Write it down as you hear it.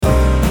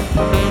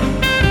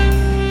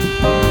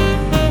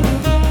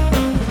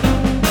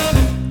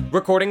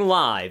Recording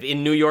live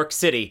in New York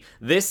City,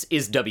 this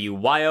is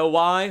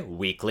WYOY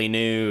Weekly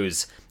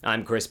News.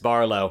 I'm Chris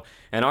Barlow,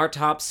 and our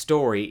top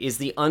story is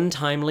the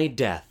untimely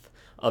death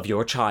of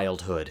your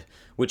childhood,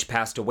 which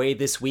passed away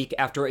this week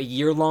after a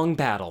year-long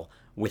battle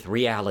with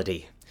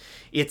reality.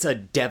 It's a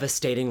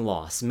devastating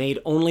loss made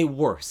only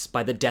worse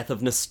by the death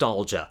of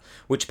nostalgia,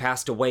 which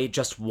passed away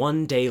just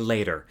one day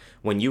later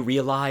when you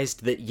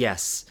realized that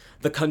yes,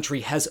 the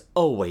country has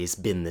always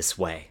been this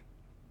way.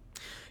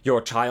 Your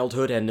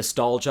childhood and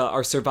nostalgia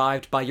are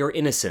survived by your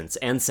innocence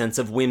and sense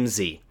of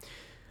whimsy.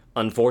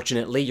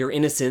 Unfortunately, your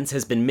innocence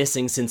has been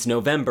missing since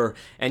November,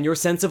 and your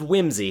sense of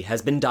whimsy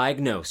has been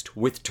diagnosed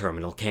with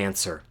terminal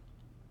cancer.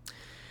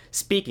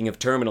 Speaking of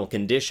terminal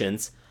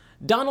conditions,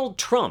 Donald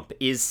Trump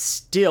is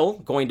still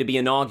going to be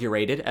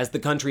inaugurated as the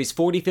country's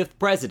 45th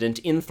president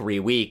in 3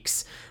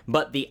 weeks.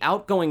 But the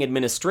outgoing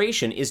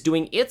administration is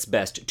doing its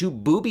best to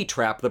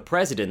booby-trap the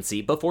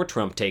presidency before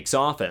Trump takes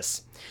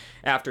office.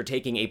 After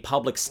taking a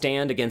public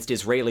stand against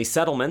Israeli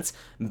settlements,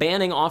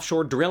 banning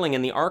offshore drilling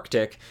in the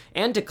Arctic,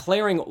 and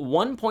declaring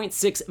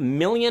 1.6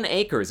 million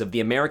acres of the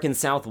American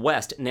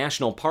Southwest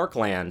national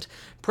parkland,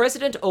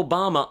 President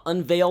Obama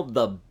unveiled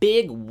the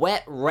big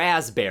wet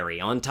raspberry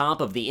on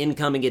top of the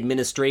incoming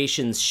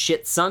administration's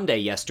shit sundae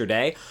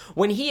yesterday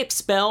when he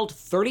expelled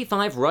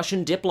 35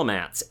 Russian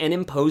diplomats and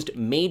imposed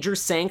major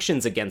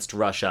sanctions against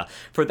Russia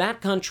for that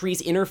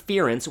country's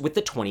interference with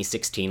the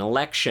 2016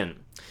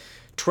 election.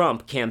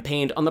 Trump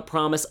campaigned on the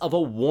promise of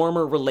a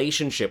warmer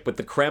relationship with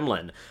the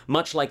Kremlin,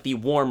 much like the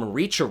warm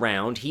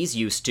reach-around he's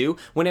used to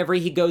whenever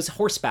he goes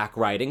horseback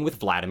riding with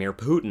Vladimir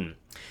Putin.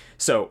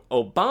 So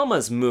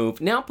Obama's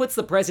move now puts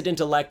the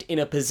president-elect in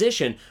a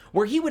position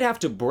where he would have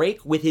to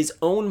break with his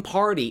own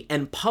party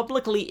and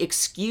publicly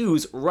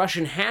excuse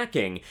Russian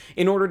hacking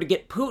in order to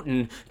get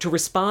Putin to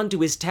respond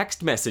to his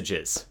text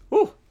messages.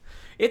 Whew.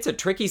 It's a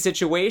tricky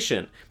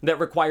situation that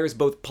requires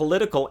both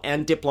political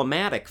and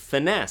diplomatic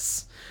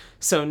finesse.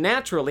 So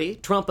naturally,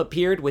 Trump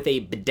appeared with a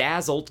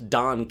bedazzled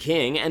Don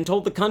King and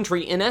told the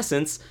country, in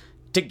essence,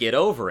 to get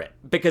over it,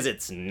 because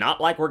it's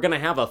not like we're gonna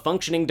have a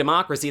functioning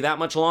democracy that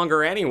much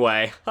longer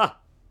anyway.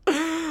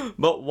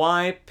 But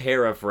why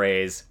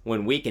paraphrase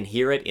when we can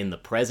hear it in the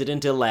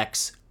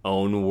president-elect's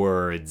own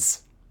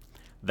words?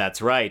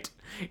 That's right,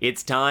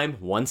 it's time,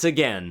 once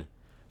again,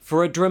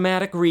 for a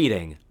dramatic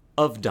reading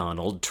of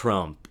Donald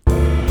Trump.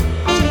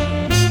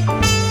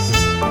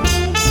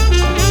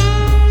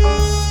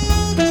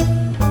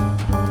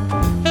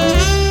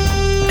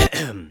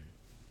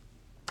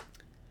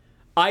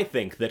 I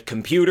think that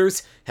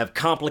computers have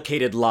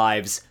complicated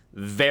lives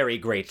very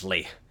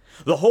greatly.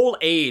 The whole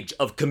age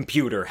of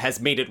computer has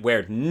made it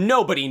where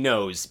nobody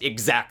knows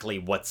exactly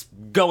what's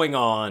going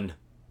on.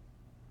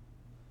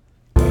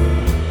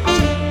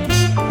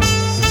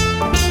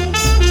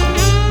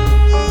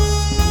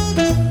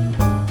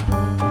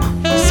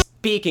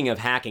 Speaking of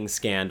hacking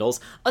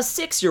scandals, a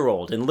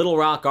 6-year-old in Little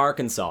Rock,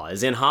 Arkansas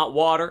is in hot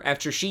water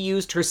after she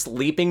used her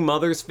sleeping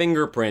mother's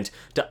fingerprint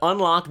to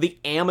unlock the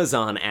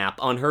Amazon app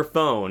on her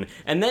phone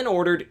and then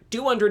ordered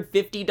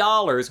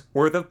 $250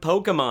 worth of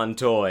Pokemon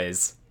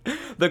toys.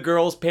 The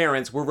girl's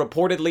parents were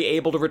reportedly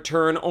able to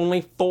return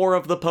only 4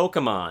 of the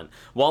Pokemon,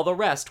 while the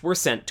rest were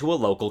sent to a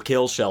local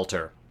kill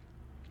shelter.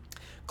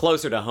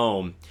 Closer to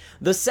home,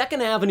 the 2nd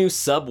Avenue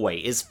subway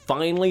is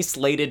finally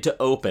slated to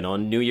open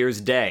on New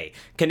Year's Day,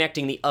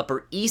 connecting the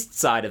Upper East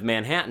Side of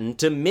Manhattan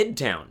to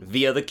Midtown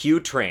via the Q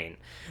train.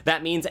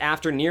 That means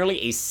after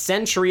nearly a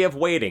century of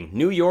waiting,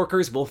 New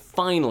Yorkers will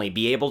finally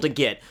be able to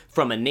get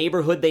from a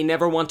neighborhood they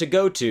never want to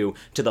go to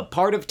the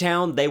part of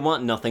town they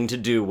want nothing to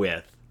do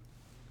with.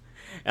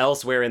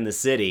 Elsewhere in the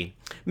city,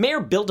 Mayor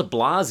Bill de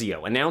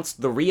Blasio announced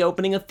the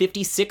reopening of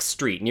 56th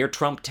Street near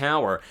Trump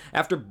Tower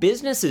after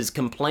businesses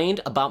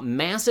complained about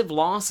massive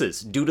losses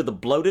due to the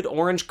bloated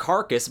orange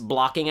carcass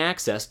blocking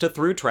access to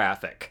through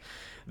traffic.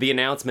 The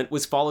announcement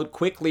was followed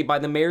quickly by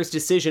the mayor's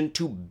decision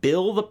to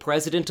bill the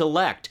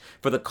president-elect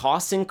for the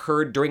costs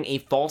incurred during a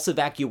false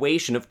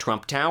evacuation of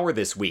Trump Tower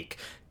this week,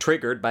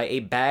 triggered by a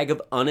bag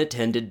of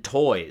unattended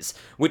toys,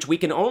 which we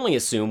can only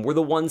assume were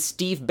the ones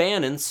Steve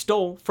Bannon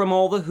stole from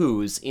all the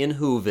Who's in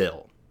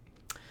Whoville.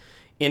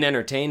 In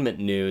entertainment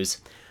news,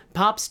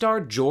 pop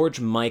star George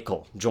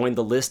Michael joined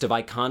the list of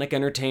iconic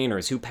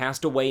entertainers who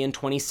passed away in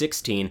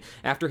 2016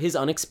 after his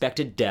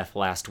unexpected death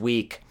last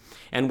week.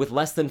 And with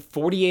less than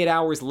 48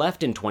 hours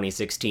left in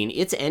 2016,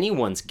 it's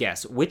anyone's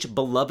guess which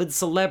beloved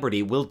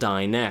celebrity will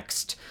die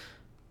next.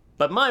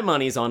 But my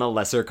money's on a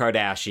lesser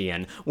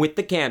Kardashian, with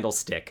the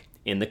candlestick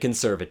in the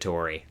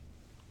conservatory.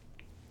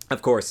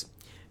 Of course,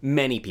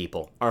 many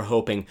people are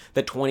hoping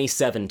that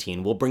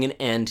 2017 will bring an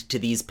end to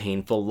these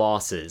painful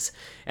losses,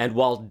 and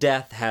while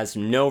death has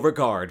no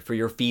regard for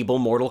your feeble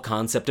mortal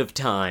concept of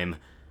time,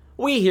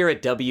 we here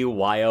at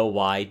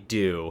WYOY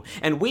do,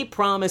 and we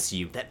promise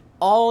you that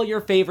all your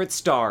favorite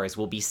stars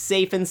will be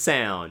safe and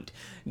sound,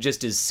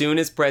 just as soon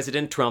as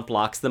President Trump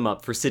locks them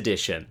up for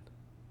sedition.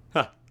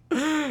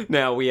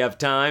 Now we have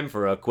time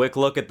for a quick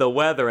look at the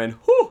weather, and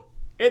whew,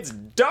 it's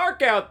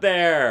dark out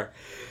there!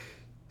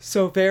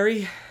 So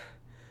very,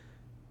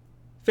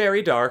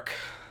 very dark.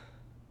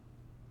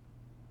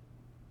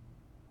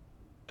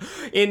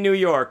 In New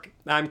York,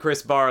 I'm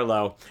Chris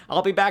Barlow.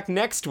 I'll be back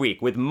next week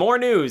with more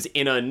news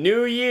in a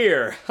new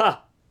year.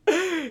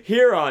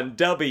 Here on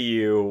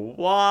WYOY.